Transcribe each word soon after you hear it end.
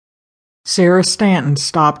Sarah Stanton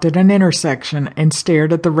stopped at an intersection and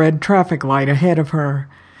stared at the red traffic light ahead of her.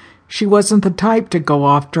 She wasn't the type to go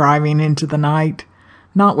off driving into the night,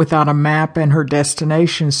 not without a map and her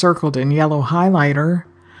destination circled in yellow highlighter.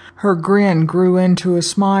 Her grin grew into a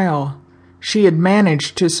smile. She had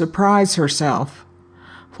managed to surprise herself.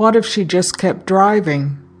 What if she just kept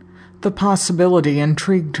driving? The possibility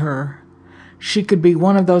intrigued her. She could be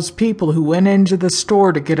one of those people who went into the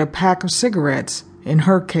store to get a pack of cigarettes, in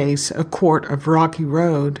her case a quart of Rocky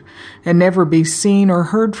Road, and never be seen or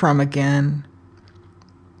heard from again.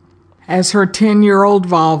 As her 10-year-old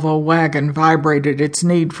Volvo wagon vibrated its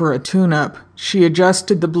need for a tune-up, she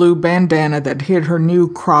adjusted the blue bandana that hid her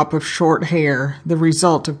new crop of short hair, the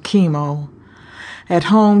result of chemo. At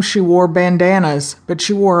home she wore bandanas, but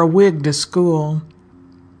she wore a wig to school.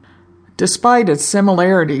 Despite its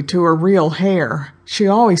similarity to her real hair, she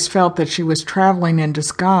always felt that she was traveling in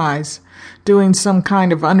disguise, doing some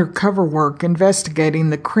kind of undercover work investigating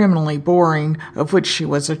the criminally boring of which she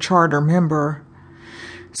was a charter member.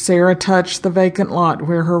 Sara touched the vacant lot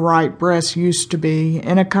where her right breast used to be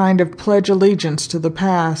in a kind of pledge allegiance to the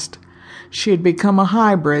past. She had become a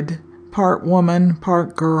hybrid, part woman,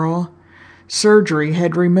 part girl. Surgery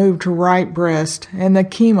had removed her right breast, and the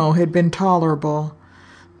chemo had been tolerable.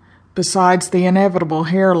 Besides the inevitable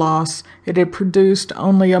hair loss, it had produced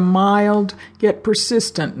only a mild yet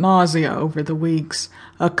persistent nausea over the weeks,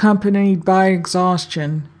 accompanied by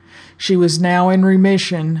exhaustion. She was now in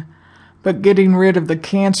remission, but getting rid of the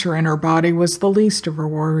cancer in her body was the least of her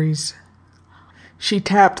worries. She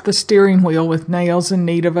tapped the steering wheel with nails in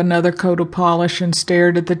need of another coat of polish and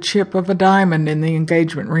stared at the chip of a diamond in the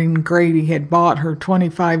engagement ring Grady had bought her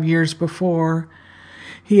 25 years before.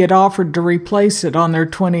 He had offered to replace it on their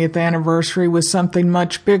 20th anniversary with something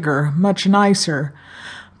much bigger, much nicer,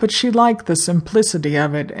 but she liked the simplicity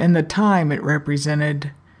of it and the time it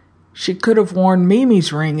represented. She could have worn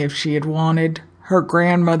Mimi's ring if she had wanted, her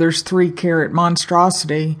grandmother's 3-carat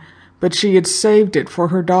monstrosity, but she had saved it for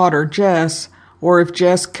her daughter, Jess, or if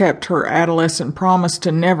Jess kept her adolescent promise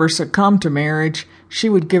to never succumb to marriage, she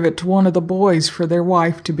would give it to one of the boys for their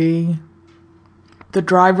wife-to-be. The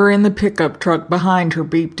driver in the pickup truck behind her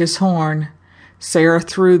beeped his horn. Sara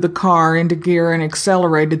threw the car into gear and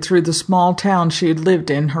accelerated through the small town she had lived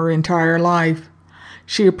in her entire life.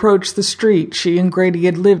 She approached the street she and Grady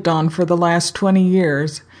had lived on for the last 20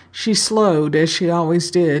 years. She slowed, as she always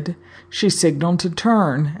did. She signaled to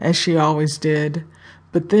turn, as she always did.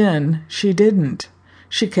 But then she didn't.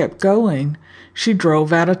 She kept going. She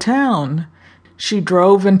drove out of town. She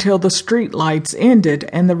drove until the street lights ended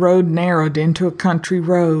and the road narrowed into a country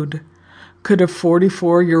road. Could a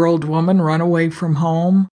 44-year-old woman run away from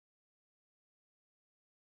home?